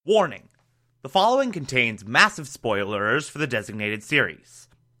Warning: the following contains massive spoilers for the designated series.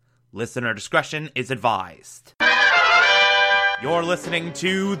 Listener discretion is advised. You're listening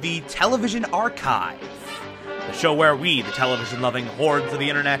to The Television Archive, the show where we, the television-loving hordes of the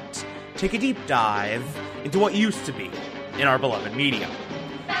internet, take a deep dive into what used to be in our beloved medium.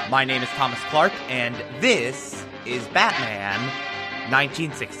 My name is Thomas Clark, and this is Batman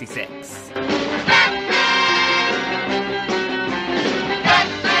 1966.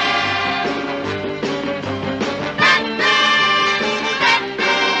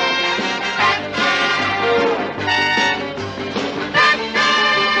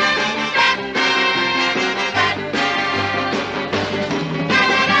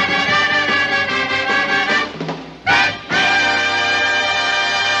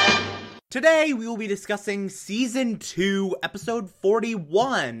 Today, we will be discussing Season 2, Episode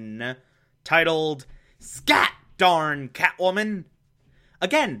 41, titled, Scat Darn Catwoman.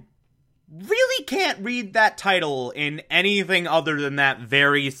 Again, really can't read that title in anything other than that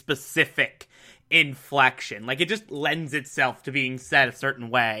very specific inflection. Like, it just lends itself to being said a certain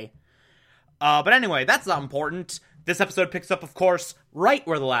way. But anyway, that's not important. This episode picks up, of course, right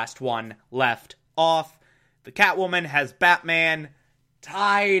where the last one left off. The Catwoman has Batman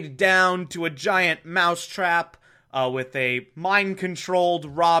tied down to a giant mousetrap, with a mind-controlled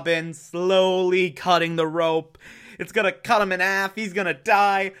Robin slowly cutting the rope. It's gonna cut him in half, he's gonna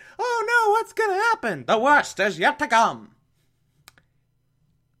die. Oh no, what's gonna happen? The worst is yet to come.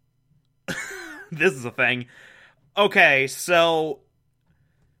 This is a thing. Okay, so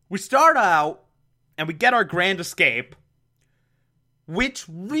we start out, and we get our grand escape, which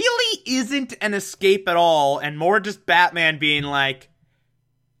really isn't an escape at all, and more just Batman being like,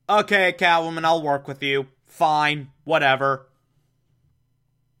 okay, Catwoman, I'll work with you. Fine, whatever.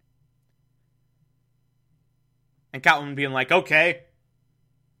 And Catwoman being like, okay,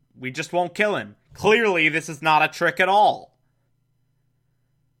 we just won't kill him. Clearly, this is not a trick at all.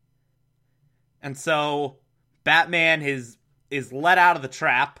 And so, Batman is let out of the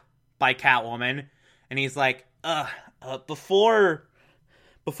trap by Catwoman, and he's like, before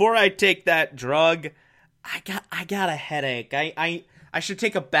I take that drug, I got a headache. I should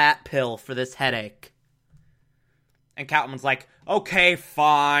take a bat pill for this headache. And Catwoman's like, okay,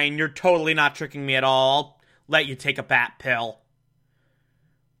 fine, you're totally not tricking me at all. I'll let you take a bat pill.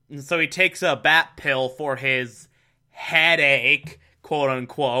 And so he takes a bat pill for his headache, quote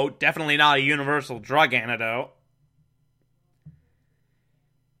unquote. Definitely not a universal drug antidote.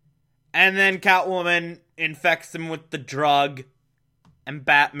 And then Catwoman infects him with the drug, and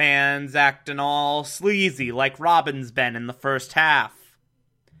Batman's acting all sleazy like Robin's been in the first half.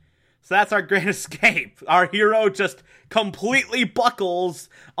 So that's our great escape. Our hero just completely buckles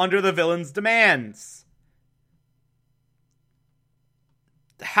under the villain's demands.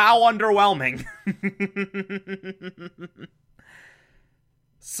 How underwhelming.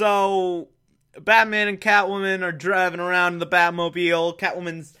 So, Batman and Catwoman are driving around in the Batmobile.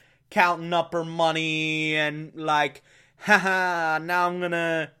 Catwoman's counting up her money and like, haha, now I'm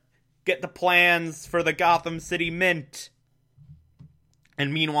gonna get the plans for the Gotham City Mint.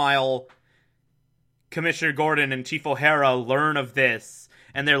 And meanwhile, Commissioner Gordon and Chief O'Hara learn of this,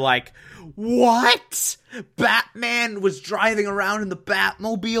 and they're like, what? Batman was driving around in the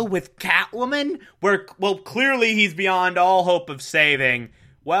Batmobile with Catwoman? Well, clearly he's beyond all hope of saving.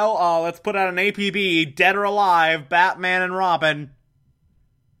 Well, let's put out an APB, Dead or Alive, Batman and Robin.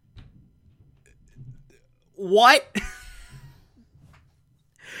 What?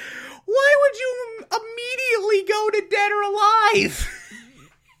 Why would you immediately go to Dead or Alive?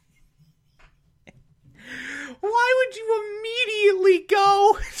 Why would you immediately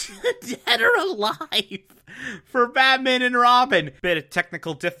go to Dead or Alive for Batman and Robin? Bit of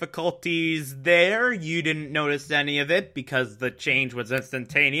technical difficulties there. You didn't notice any of it because the change was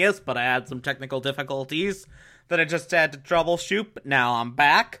instantaneous, but I had some technical difficulties that I just had to troubleshoot, but now I'm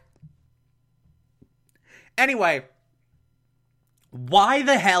back. Anyway, why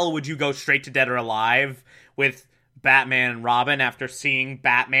the hell would you go straight to Dead or Alive with Batman and Robin after seeing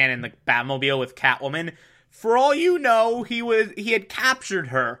Batman in the Batmobile with Catwoman? For all you know, he had captured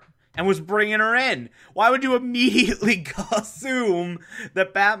her and was bringing her in. Why would you immediately assume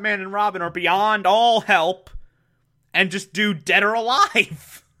that Batman and Robin are beyond all help and just do Dead or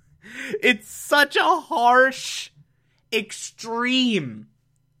Alive? It's such a harsh extreme.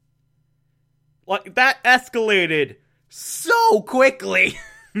 Like, that escalated so quickly.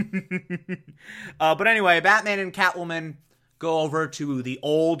 But anyway, Batman and Catwoman go over to the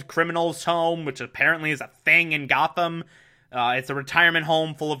old criminals' home, which apparently is a thing in Gotham. It's a retirement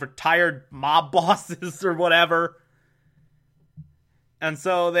home full of retired mob bosses or whatever. And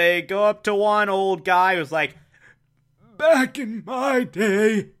so they go up to one old guy who's like, "Back in my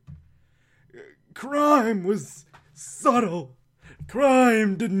day, crime was subtle.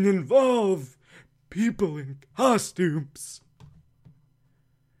 Crime didn't involve people in costumes.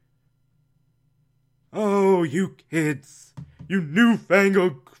 Oh, you kids, you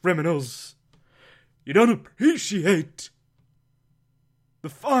newfangled criminals, you don't appreciate the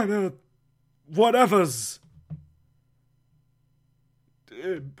finer whatevers.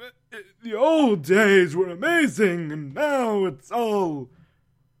 The old days were amazing, and now it's all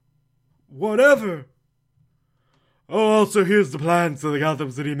whatever. Oh, also here's the plans to the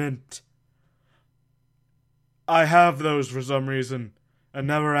Gotham City Mint. I have those for some reason, and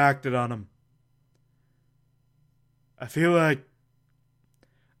never acted on them. I feel like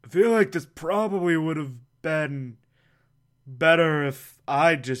this probably would have been better if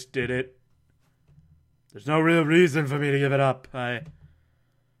I just did it. There's no real reason for me to give it up.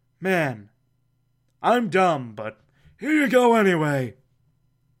 Man, I'm dumb, but here you go anyway."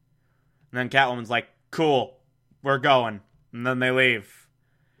 And then Catwoman's like, "Cool, we're going." And then they leave.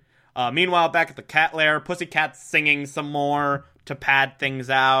 Meanwhile, back at the cat lair, Pussycat's singing some more to pad things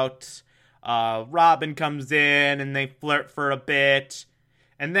out. Robin comes in and they flirt for a bit.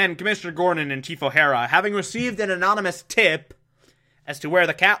 And then Commissioner Gordon and Chief O'Hara, having received an anonymous tip as to where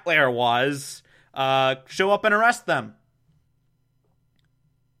the cat lair was, show up and arrest them.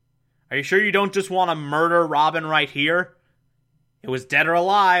 Are you sure you don't just want to murder Robin right here? It was dead or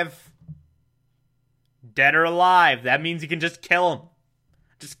alive. Dead or alive. That means you can just kill him.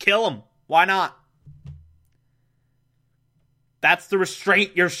 Just kill him. Why not? That's the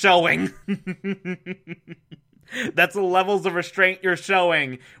restraint you're showing. That's the levels of restraint you're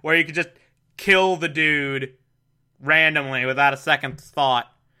showing, where you can just kill the dude randomly without a second thought.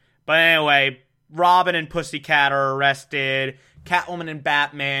 But anyway, Robin and Pussycat are arrested. Catwoman and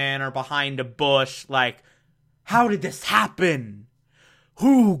Batman are behind a bush, like, how did this happen?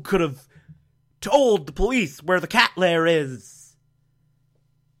 Who could have told the police where the cat lair is?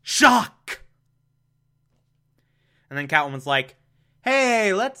 Shock! And then Catwoman's like,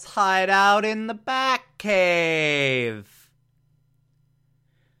 "Hey, let's hide out in the Batcave."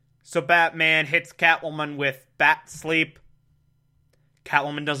 So Batman hits Catwoman with Bat Sleep.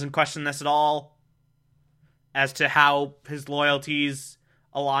 Catwoman doesn't question this at all as to how his loyalties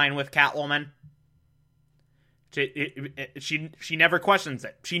align with Catwoman. She never questions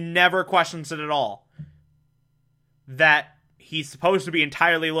it. She never questions it at all. That he's supposed to be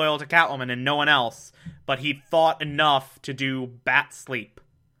entirely loyal to Catwoman and no one else, but he thought enough to do Bat Sleep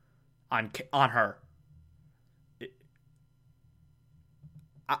on her.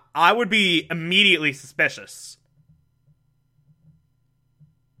 I would be immediately suspicious.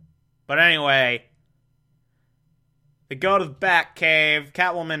 But anyway, they go to the Batcave.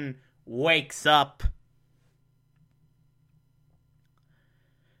 Catwoman wakes up.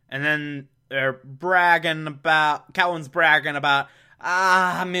 And then Catwoman's bragging about,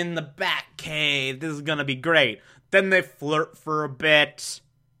 I'm in the Batcave. This is gonna be great. Then they flirt for a bit.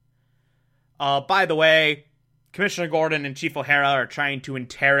 By the way, Commissioner Gordon and Chief O'Hara are trying to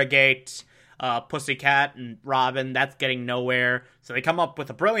interrogate Pussycat and Robin. That's getting nowhere. So they come up with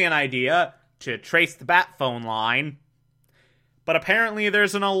a brilliant idea to trace the bat phone line. But apparently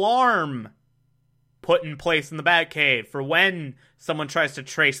there's an alarm put in place in the Batcave for when someone tries to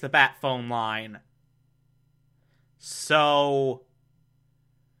trace the bat phone line. So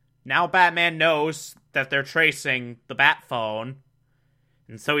now Batman knows that they're tracing the bat phone.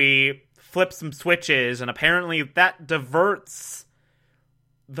 And so he flips some switches, and apparently that diverts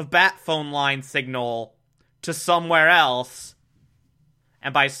the bat phone line signal to somewhere else.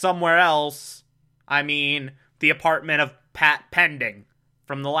 And by somewhere else, I mean the apartment of Pat Pending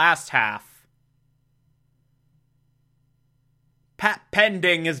from the last half. Pat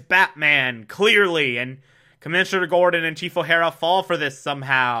Pending is Batman, clearly, and Commissioner Gordon and Chief O'Hara fall for this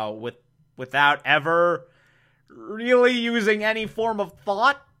somehow, without ever really using any form of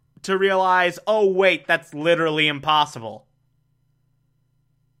thought to realize, oh wait, that's literally impossible.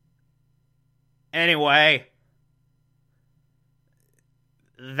 Anyway,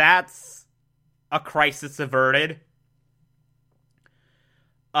 that's a crisis averted.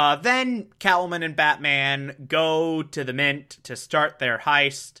 Then Catwoman and Batman go to the Mint to start their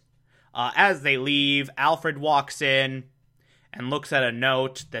heist. As they leave, Alfred walks in and looks at a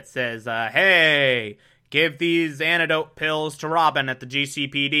note that says, hey, give these antidote pills to Robin at the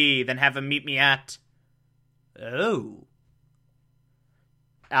GCPD, then have him meet me at... Oh.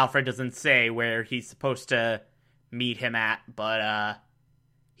 Alfred doesn't say where he's supposed to meet him at, but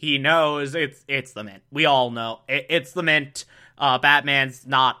he knows it's the Mint. We all know it's the Mint. Batman's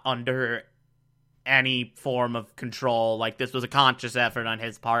not under any form of control. Like, this was a conscious effort on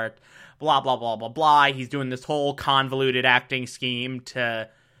his part. Blah, blah, blah, blah, blah. He's doing this whole convoluted acting scheme to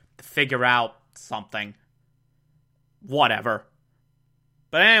figure out something. Whatever.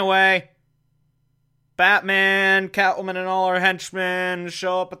 But anyway, Batman, Catwoman, and all her henchmen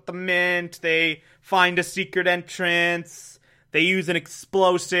show up at the Mint. They find a secret entrance. They use an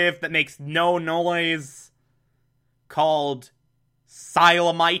explosive that makes no noise called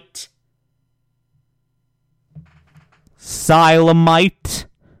Silamite. Silamite.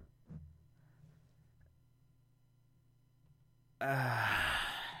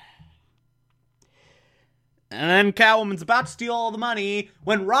 And then Catwoman's about to steal all the money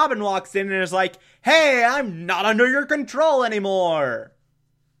when Robin walks in and is like, "Hey, I'm not under your control anymore."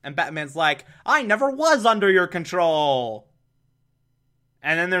 And Batman's like, "I never was under your control."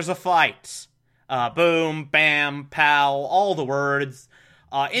 And then there's a fight. Boom, bam, pow, all the words.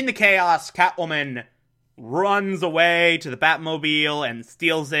 In the chaos, Catwoman runs away to the Batmobile and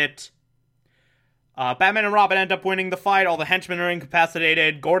steals it. Batman and Robin end up winning the fight. All the henchmen are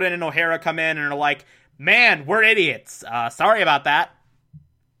incapacitated. Gordon and O'Hara come in and are like, "Man, we're idiots. Sorry about that."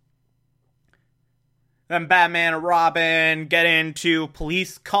 Then Batman and Robin get into a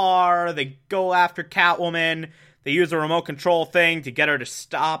police car. They go after Catwoman. They use a remote control thing to get her to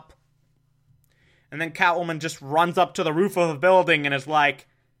stop. And then Catwoman just runs up to the roof of a building and is like,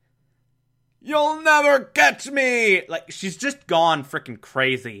 "You'll never catch me!" Like, she's just gone freaking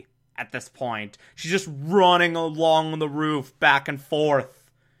crazy at this point. She's just running along the roof back and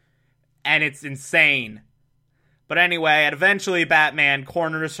forth. And it's insane. But anyway, eventually Batman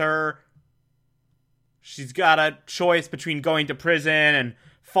corners her. She's got a choice between going to prison and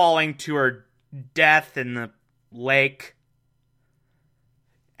falling to her death in the lake.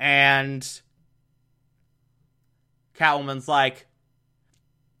 And Catwoman's like,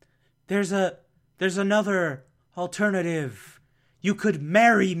 There's another alternative. You could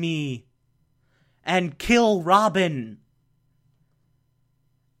marry me and kill Robin."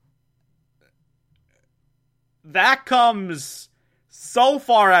 That comes so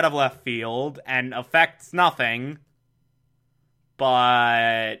far out of left field and affects nothing.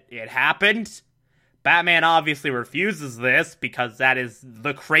 But it happened. Batman obviously refuses this because that is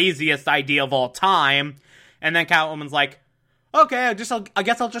the craziest idea of all time. And then Catwoman's like, "Okay, I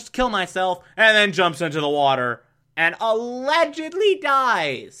guess I'll just kill myself," and then jumps into the water and allegedly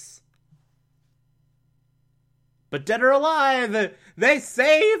dies. But dead or alive, they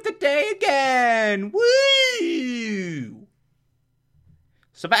saved the day again! Woo!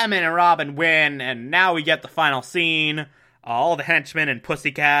 So Batman and Robin win, and now we get the final scene. All the henchmen and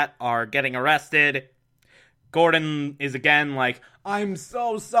Pussycat are getting arrested. Gordon is again like, I'm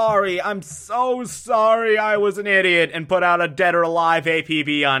so sorry I was an idiot and put out a dead or alive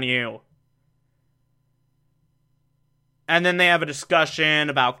APB on you." And then they have a discussion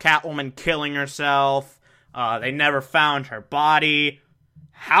about Catwoman killing herself. They never found her body.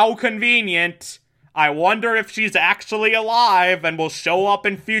 How convenient. I wonder if she's actually alive and will show up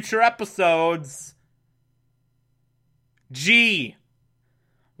in future episodes. Gee.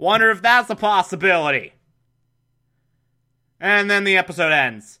 Wonder if that's a possibility. And then the episode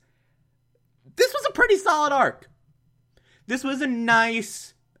ends. This was a pretty solid arc. This was a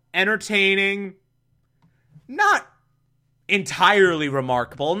nice, entertaining, not entirely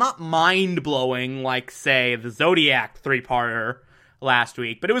remarkable, not mind-blowing like, say, the Zodiac 3-parter last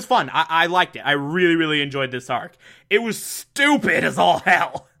week, but it was fun. I liked it. I really, really enjoyed this arc. It was stupid as all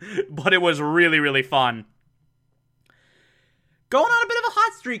hell, but it was really, really fun. Going on a bit of a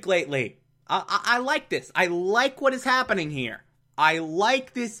hot streak lately. I like this. I like what is happening here. I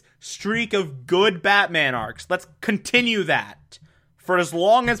like this streak of good Batman arcs. Let's continue that for as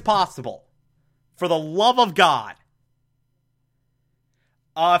long as possible. For the love of God.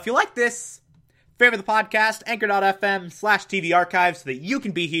 If you like this, favorite the podcast, anchor.fm/TV archive, so that you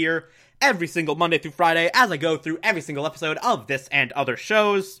can be here every single Monday through Friday as I go through every single episode of this and other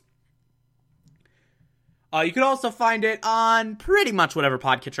shows. You can also find it on pretty much whatever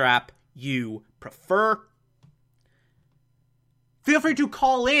podcatcher app you prefer. Feel free to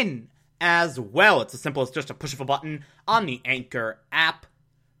call in as well. It's as simple as just a push of a button on the Anchor app.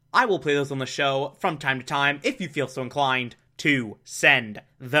 I will play those on the show from time to time if you feel so inclined to send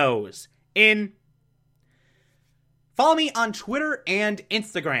those in. Follow me on Twitter and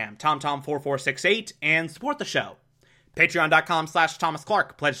Instagram, TomTom4468, and support the show. Patreon.com/Thomas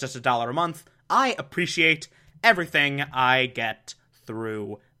Clark. Pledge just $1 a month. I appreciate everything I get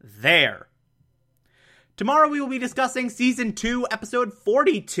through there. Tomorrow we will be discussing Season 2, Episode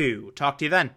 42. Talk to you then.